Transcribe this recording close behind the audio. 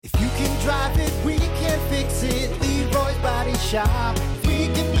drive it, we can fix it. Leroy's Body Shop. We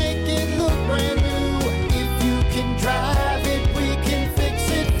can make it look brand new. If you can drive it, we can fix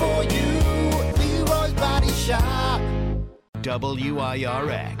it for you. Leroy's Body Shop.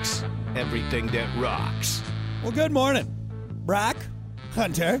 WIRX. Everything that rocks. Well, good morning, Brock,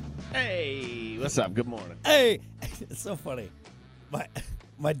 Hunter. Hey, what's up? Good morning. Hey, it's so funny.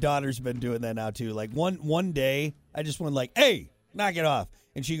 My daughter's been doing that now too. Like one day, I just went like, "Hey, knock it off,"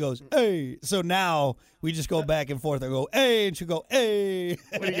 and she goes, "Hey." So now we just go back and forth. I go, "Hey," and she go, "Hey."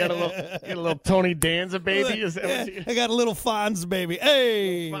 What, you got a little Tony Danza baby? Is that what you I got a little Fonz baby.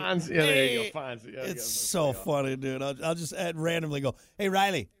 Hey, Fonz? Yeah, there you go, Fonz. Yeah, it's so funny, dude. I'll just randomly go, "Hey,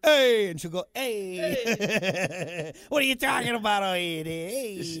 Riley." Hey, and she'll go, "Hey." What are you talking about? Oh,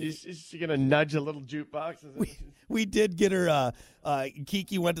 hey. Is she gonna nudge a little jukebox? We did get her.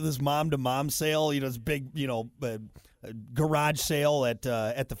 Kiki went to this mom-to-mom sale. This big, garage sale at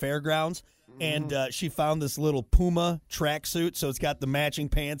the fairgrounds, and she found this little Puma tracksuit. So it's got the matching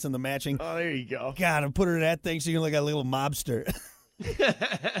pants and the matching. Oh, there you go. God, I put her in that thing. So you look like a little mobster.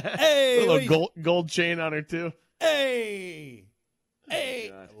 Hey, a little gold chain on her too. Hey, Oh,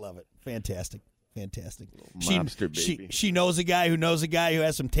 I love it. Fantastic. Mobster baby. She knows a guy who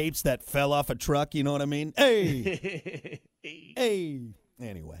has some tapes that fell off a truck. You know what I mean? Hey. Hey.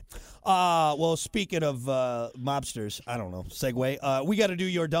 Anyway. Well, speaking of mobsters, I don't know, segue. We got to do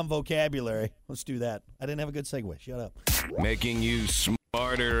your dumb vocabulary. Let's do that. I didn't have a good segue. Shut up. Making you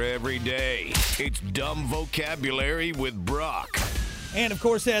smarter every day. It's Dumb Vocabulary with Brock. And, of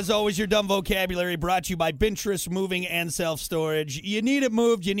course, as always, your dumb vocabulary brought to you by Bintress Moving and Self-Storage. You need it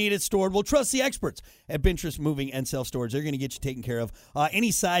moved, you need it stored. Well, trust the experts at Bintress Moving and Self-Storage. They're going to get you taken care of.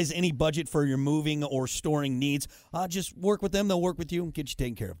 Any size, any budget for your moving or storing needs. Just work with them. They'll work with you and get you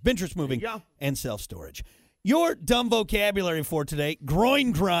taken care of. Bintress Moving and Self-Storage. Your dumb vocabulary for today,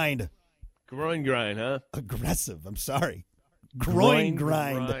 groin grind. Groin grind, huh? Aggressive. I'm sorry. Groin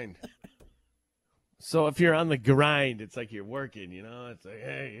grind. So if you're on the grind, it's like you're working, It's like,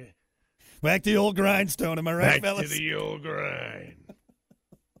 hey. Back to the old grindstone, am I right, fellas? Back to the old grind.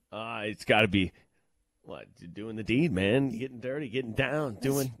 It's got to be, doing the deed, man. Getting dirty, getting down,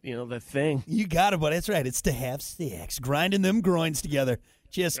 doing, the thing. You got it, but that's right. It's to have sex. Grinding them groins together.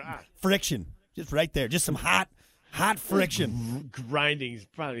 Just friction. Just right there. Just some hot friction. Grinding is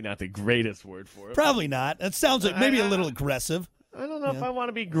probably not the greatest word for it. Probably not. That sounds like maybe a little aggressive. I don't know if I want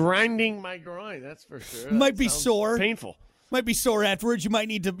to be grinding my groin, that's for sure. Might be sore. Painful. Might be sore afterwards. You might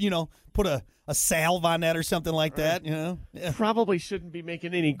need to, put a salve on that or something like that, Yeah. Probably shouldn't be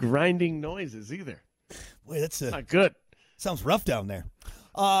making any grinding noises either. Boy, that's not good. Sounds rough down there.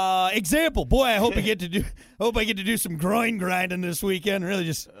 Example. Boy, I hope I get to do some groin grinding this weekend. Really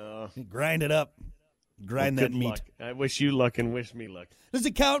just grind it up. Grind that meat. Luck. I wish you luck and wish me luck. Does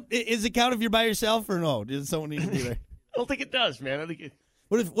it count? Is it count if you're by yourself or no? Does someone need to be there? I don't think it does, man. I think it.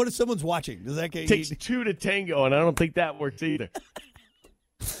 What if someone's watching? Does that get takes two to tango, and I don't think that works either.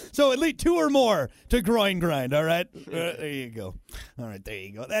 So at least two or more to groin grind. All right, there you go. All right, there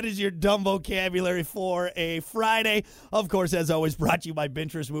you go. That is your dumb vocabulary for a Friday. Of course, as always, brought to you by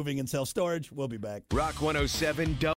Bintress Moving and Self Storage. We'll be back. Rock 107.